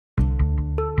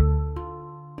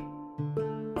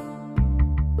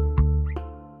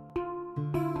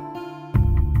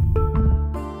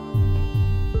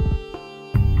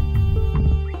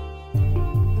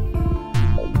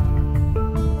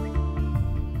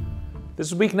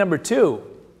This is week number 2.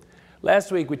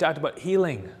 Last week we talked about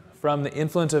healing from the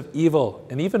influence of evil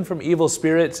and even from evil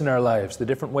spirits in our lives, the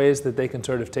different ways that they can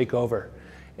sort of take over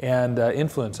and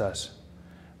influence us.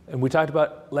 And we talked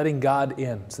about letting God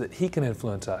in so that He can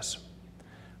influence us.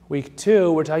 Week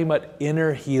 2, we're talking about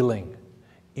inner healing,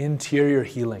 interior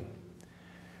healing.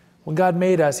 When God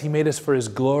made us, He made us for His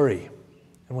glory.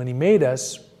 And when He made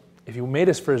us, if He made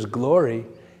us for His glory,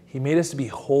 He made us to be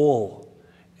whole.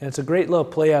 And it's a great little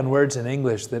play on words in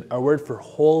English that our word for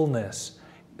wholeness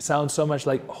sounds so much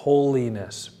like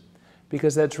holiness,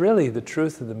 because that's really the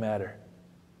truth of the matter.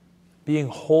 Being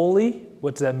holy,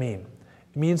 what does that mean?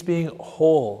 It means being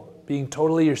whole, being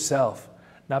totally yourself,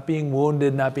 not being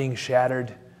wounded, not being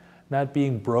shattered, not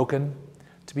being broken,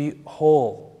 to be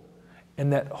whole.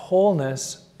 And that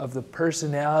wholeness of the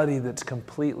personality that's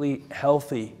completely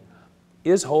healthy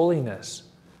is holiness.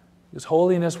 Is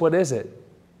holiness, what is it?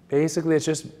 Basically, it's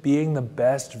just being the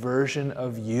best version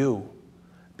of you,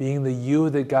 being the you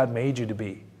that God made you to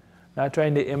be. Not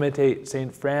trying to imitate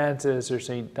St. Francis or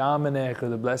St. Dominic or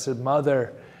the Blessed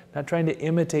Mother, not trying to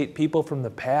imitate people from the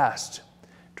past,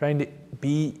 trying to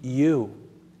be you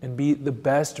and be the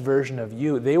best version of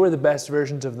you. They were the best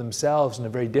versions of themselves in a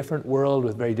very different world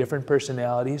with very different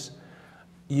personalities.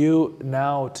 You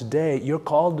now, today, you're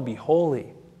called to be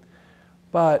holy.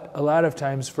 But a lot of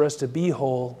times for us to be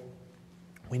whole,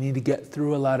 we need to get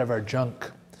through a lot of our junk.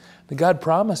 And God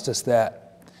promised us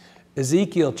that.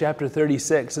 Ezekiel chapter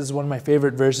 36 is one of my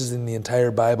favorite verses in the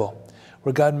entire Bible,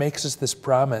 where God makes us this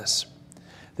promise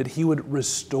that He would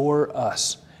restore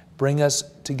us, bring us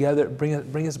together,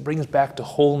 bring us back to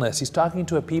wholeness. He's talking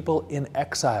to a people in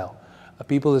exile, a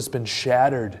people that's been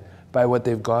shattered by what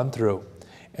they've gone through.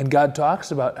 And God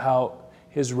talks about how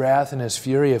His wrath and His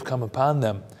fury have come upon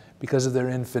them because of their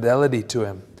infidelity to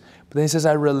Him. But then He says,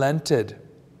 I relented.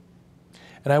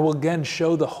 And I will again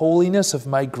show the holiness of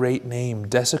my great name,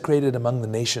 desecrated among the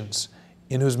nations,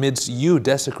 in whose midst you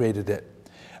desecrated it.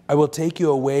 I will take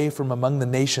you away from among the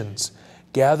nations,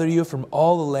 gather you from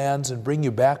all the lands, and bring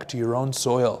you back to your own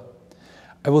soil.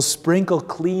 I will sprinkle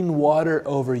clean water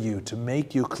over you to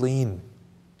make you clean.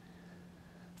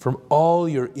 From all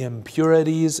your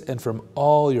impurities and from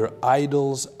all your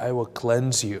idols I will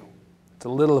cleanse you. It's a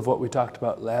little of what we talked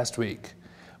about last week.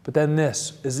 But then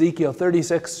this, Ezekiel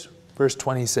 36, Verse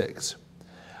 26,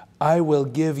 I will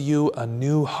give you a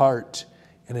new heart,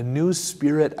 and a new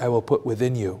spirit I will put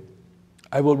within you.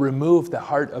 I will remove the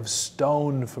heart of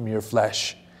stone from your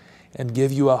flesh and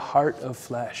give you a heart of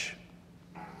flesh.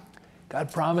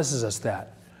 God promises us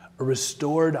that. A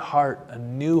restored heart, a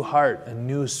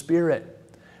new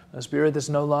spirit. A spirit that's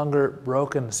no longer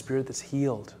broken, a spirit that's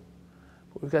healed.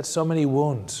 But we've got so many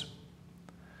wounds.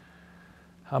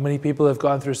 How many people have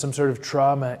gone through some sort of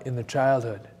trauma in their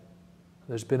childhood?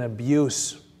 There's been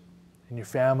abuse in your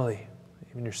family,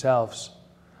 even yourselves.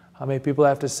 How many people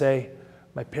have to say,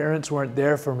 my parents weren't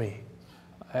there for me.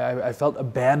 I felt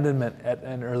abandonment at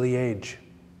an early age.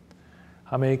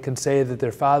 How many can say that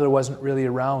their father wasn't really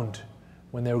around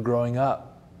when they were growing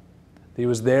up? That he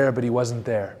was there, but he wasn't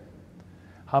there.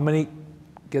 How many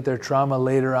get their trauma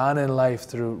later on in life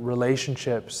through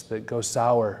relationships that go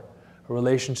sour, or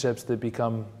relationships that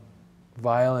become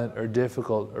violent or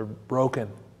difficult or broken?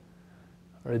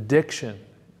 Or addiction,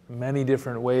 many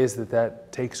different ways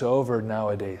that takes over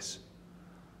nowadays.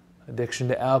 Addiction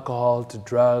to alcohol, to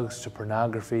drugs, to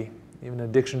pornography, even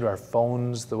addiction to our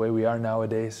phones, the way we are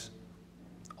nowadays.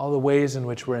 All the ways in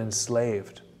which we're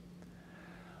enslaved.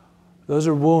 Those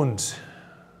are wounds,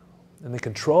 and they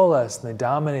control us, and they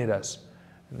dominate us,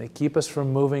 and they keep us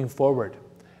from moving forward.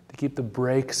 They keep the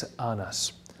brakes on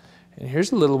us. And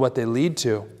here's a little what they lead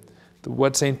to,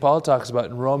 what St. Paul talks about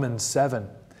in Romans 7.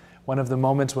 One of the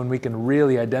moments when we can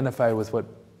really identify with what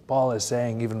Paul is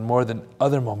saying even more than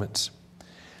other moments.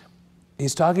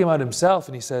 He's talking about himself,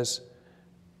 and he says,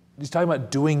 he's talking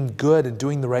about doing good and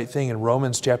doing the right thing in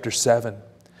Romans chapter 7.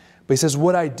 But he says,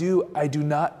 what I do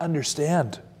not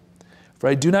understand. For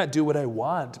I do not do what I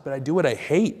want, but I do what I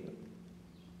hate.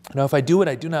 Now if I do what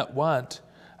I do not want,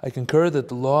 I concur that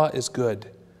the law is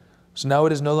good. So now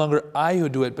it is no longer I who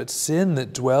do it, but sin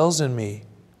that dwells in me.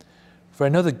 For I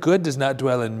know that good does not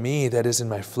dwell in me, that is in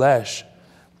my flesh.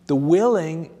 The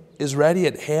willing is ready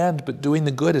at hand, but doing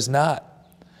the good is not.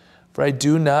 For I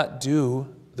do not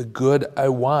do the good I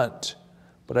want,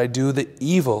 but I do the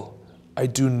evil I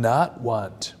do not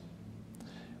want.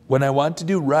 When I want to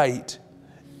do right,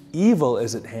 evil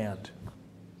is at hand.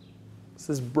 It's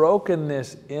this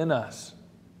brokenness in us,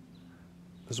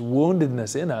 this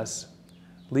woundedness in us,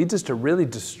 leads us to really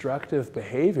destructive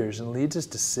behaviors and leads us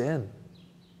to sin.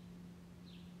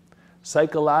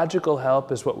 Psychological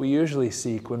help is what we usually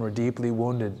seek when we're deeply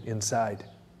wounded inside.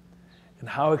 And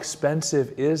how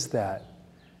expensive is that?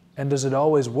 And does it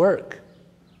always work?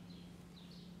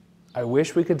 I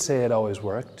wish we could say it always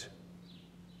worked.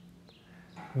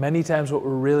 Many times what we're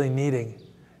really needing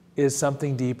is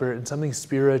something deeper and something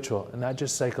spiritual and not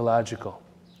just psychological.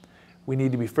 We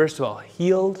need to be, first of all,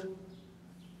 healed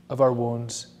of our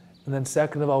wounds, and then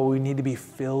second of all, we need to be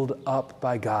filled up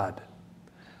by God.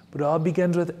 But it all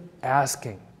begins with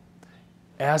asking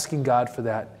God for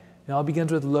that. It all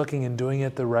begins with looking and doing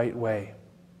it the right way.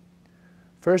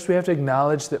 First, we have to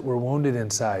acknowledge that we're wounded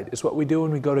inside. It's what we do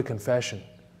when we go to confession.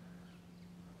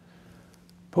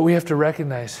 But we have to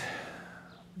recognize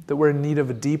that we're in need of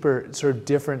a deeper, sort of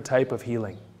different type of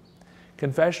healing.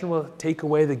 Confession will take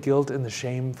away the guilt and the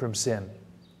shame from sin.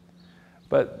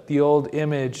 But the old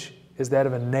image is that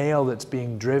of a nail that's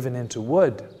being driven into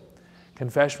wood.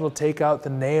 Confession will take out the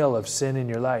nail of sin in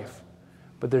your life,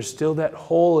 but there's still that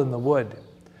hole in the wood.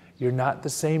 You're not the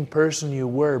same person you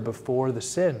were before the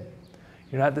sin.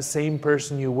 You're not the same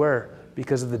person you were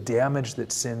because of the damage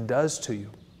that sin does to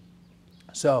you.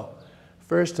 So,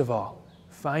 first of all,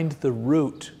 find the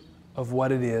root of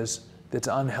what it is that's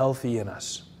unhealthy in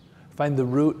us. Find the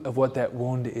root of what that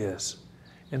wound is.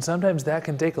 And sometimes that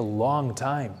can take a long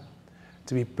time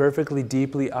to be perfectly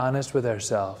deeply honest with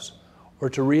ourselves, or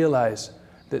to realize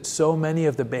that so many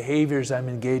of the behaviors I'm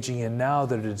engaging in now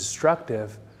that are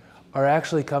destructive are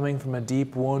actually coming from a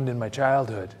deep wound in my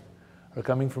childhood, or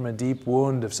coming from a deep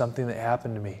wound of something that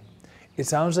happened to me. It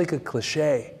sounds like a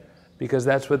cliche, because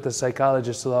that's what the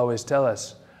psychologists will always tell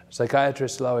us.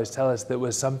 Psychiatrists will always tell us that it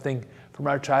was something from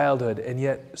our childhood, and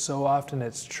yet so often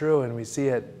it's true, and we see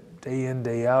it day in,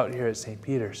 day out here at St.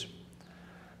 Peter's.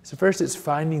 So first, it's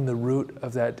finding the root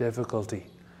of that difficulty.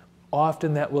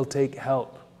 Often that will take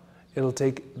help. It'll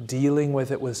take dealing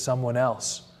with it with someone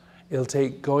else. It'll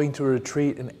take going to a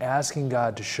retreat and asking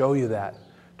God to show you that,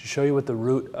 to show you what the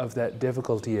root of that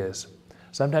difficulty is.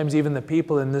 Sometimes even the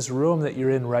people in this room that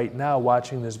you're in right now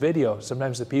watching this video,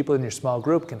 sometimes the people in your small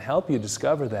group can help you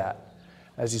discover that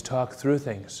as you talk through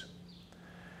things.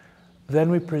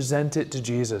 Then we present it to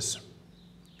Jesus,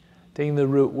 taking the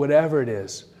root, whatever it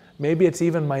is. Maybe it's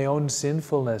even my own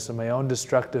sinfulness and my own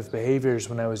destructive behaviors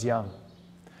when I was young.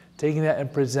 Taking that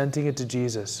and presenting it to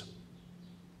Jesus.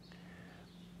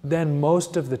 Then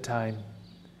most of the time,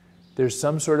 there's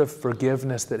some sort of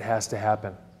forgiveness that has to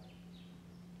happen.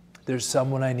 There's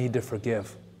someone I need to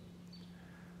forgive.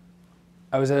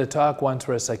 I was at a talk once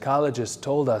where a psychologist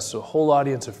told us, a whole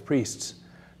audience of priests,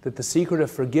 that the secret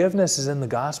of forgiveness is in the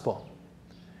gospel.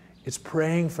 It's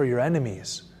praying for your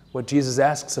enemies, what Jesus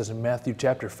asks us in Matthew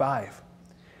chapter 5.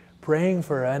 Praying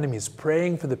for our enemies,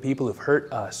 praying for the people who've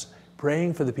hurt us,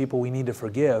 praying for the people we need to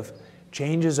forgive,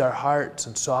 changes our hearts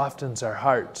and softens our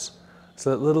hearts so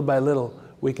that little by little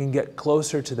we can get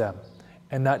closer to them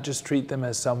and not just treat them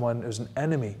as someone who's an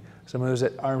enemy, someone who's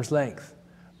at arm's length,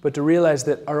 but to realize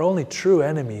that our only true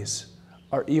enemies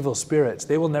are evil spirits.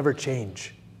 They will never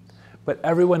change. But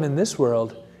everyone in this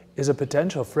world is a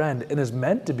potential friend and is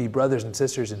meant to be brothers and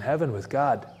sisters in heaven with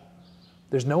God.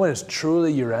 There's no one who's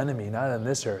truly your enemy, not on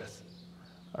this earth.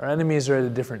 Our enemies are at a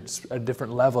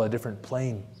different level, a different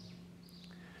plane.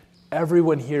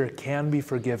 Everyone here can be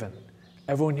forgiven.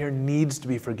 Everyone here needs to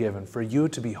be forgiven for you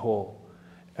to be whole.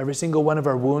 Every single one of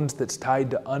our wounds that's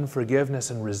tied to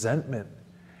unforgiveness and resentment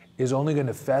is only going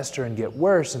to fester and get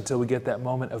worse until we get that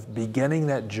moment of beginning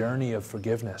that journey of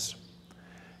forgiveness.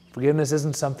 Forgiveness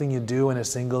isn't something you do in a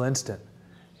single instant.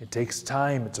 It takes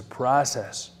time, it's a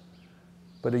process.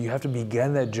 But you have to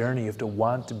begin that journey, you have to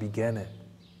want to begin it.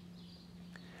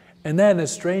 And then,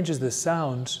 as strange as this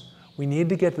sounds, we need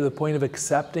to get to the point of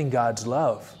accepting God's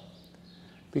love.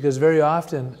 Because very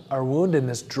often, our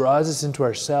woundedness draws us into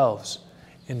ourselves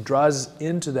and draws us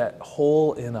into that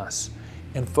hole in us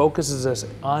and focuses us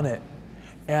on it.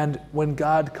 And when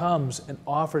God comes and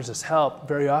offers us help,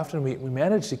 very often we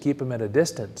manage to keep Him at a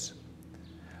distance.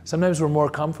 Sometimes we're more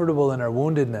comfortable in our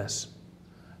woundedness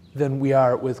than we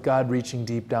are with God reaching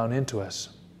deep down into us.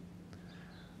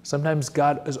 Sometimes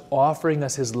God is offering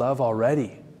us His love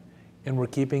already, and we're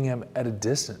keeping Him at a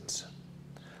distance.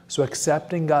 So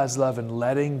accepting God's love and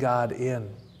letting God in,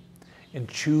 and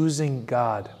choosing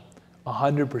God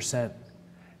 100%,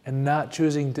 and not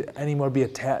choosing to anymore be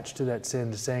attached to that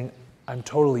sin, to saying, I'm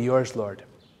totally yours, Lord.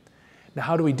 Now,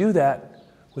 how do we do that?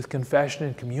 With confession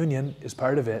and communion is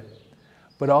part of it,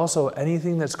 but also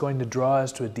anything that's going to draw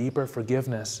us to a deeper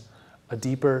forgiveness, a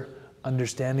deeper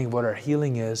understanding of what our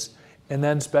healing is, and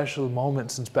then special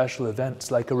moments and special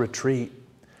events like a retreat.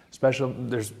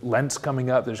 There's Lent's coming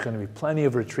up. There's going to be plenty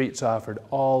of retreats offered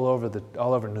all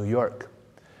over New York.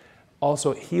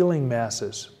 Also, healing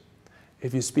masses.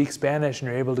 If you speak Spanish and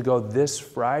you're able to go this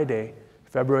Friday,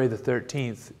 February the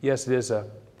 13th, yes, it is a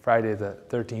Friday the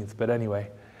 13th, but anyway,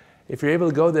 if you're able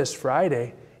to go this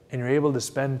Friday and you're able to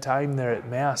spend time there at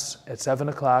Mass at 7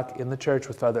 o'clock in the church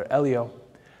with Father Elio,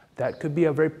 that could be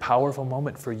a very powerful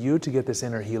moment for you to get this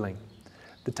inner healing.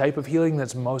 The type of healing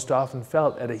that's most often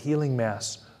felt at a healing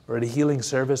Mass or at a healing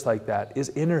service like that is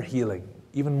inner healing,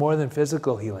 even more than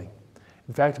physical healing.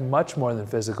 In fact, much more than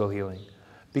physical healing,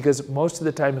 because most of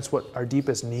the time it's what our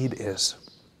deepest need is.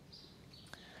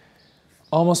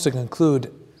 Almost to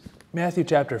conclude, Matthew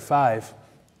chapter 5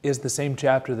 is the same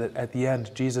chapter that at the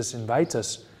end Jesus invites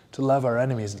us to love our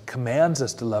enemies and commands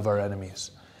us to love our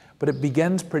enemies. But it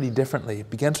begins pretty differently. It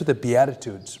begins with the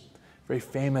Beatitudes, very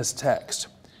famous text.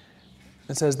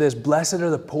 It says this, "Blessed are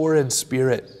the poor in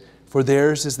spirit, for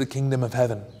theirs is the kingdom of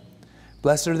heaven.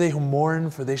 Blessed are they who mourn,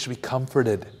 for they shall be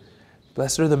comforted.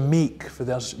 Blessed are the meek, for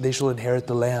they shall inherit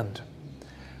the land.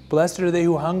 Blessed are they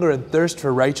who hunger and thirst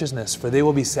for righteousness, for they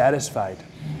will be satisfied."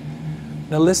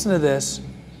 Now listen to this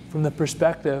from the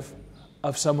perspective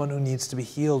of someone who needs to be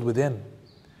healed within,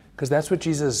 because that's what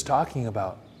Jesus is talking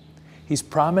about. He's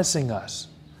promising us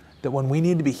that when we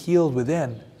need to be healed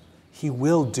within, He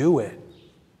will do it.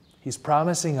 He's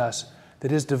promising us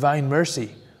that His divine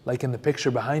mercy, like in the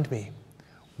picture behind me,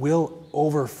 will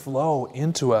overflow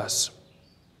into us.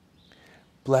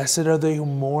 Blessed are they who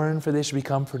mourn, for they shall be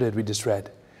comforted, we just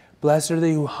read. Blessed are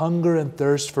they who hunger and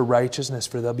thirst for righteousness,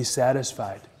 for they'll be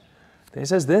satisfied. Then He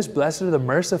says this, blessed are the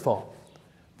merciful,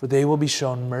 for they will be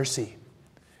shown mercy.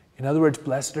 In other words,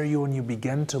 blessed are you when you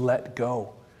begin to let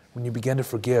go, when you begin to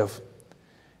forgive.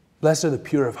 Blessed are the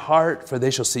pure of heart, for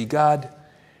they shall see God.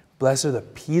 Blessed are the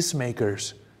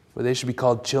peacemakers, for they shall be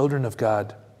called children of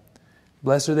God.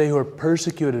 Blessed are they who are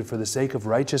persecuted for the sake of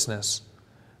righteousness,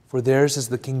 for theirs is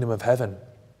the kingdom of heaven.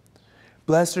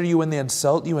 Blessed are you when they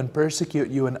insult you and persecute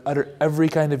you and utter every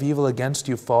kind of evil against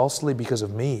you falsely because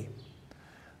of me.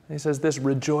 And He says this,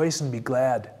 rejoice and be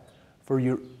glad, for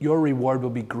your reward will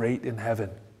be great in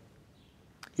heaven.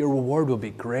 Your reward will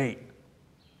be great.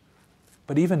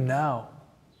 But even now,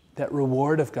 that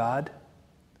reward of God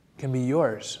can be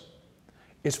yours.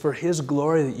 It's for His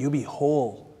glory that you be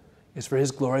whole. It's for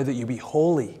His glory that you be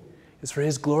holy. It's for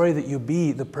His glory that you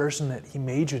be the person that He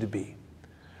made you to be.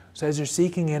 So as you're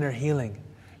seeking inner healing,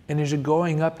 and as you're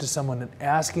going up to someone and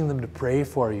asking them to pray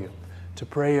for you, to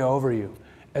pray over you,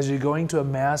 as you're going to a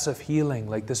Mass of healing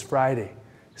like this Friday,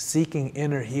 seeking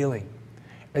inner healing,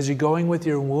 as you're going with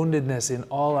your woundedness in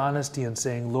all honesty and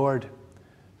saying, Lord,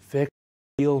 fix,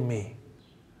 heal me,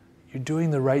 you're doing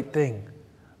the right thing,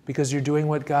 because you're doing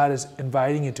what God is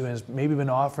inviting you to and has maybe been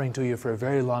offering to you for a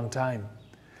very long time,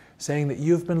 saying that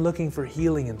you've been looking for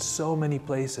healing in so many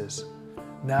places.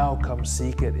 Now come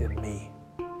seek it in me.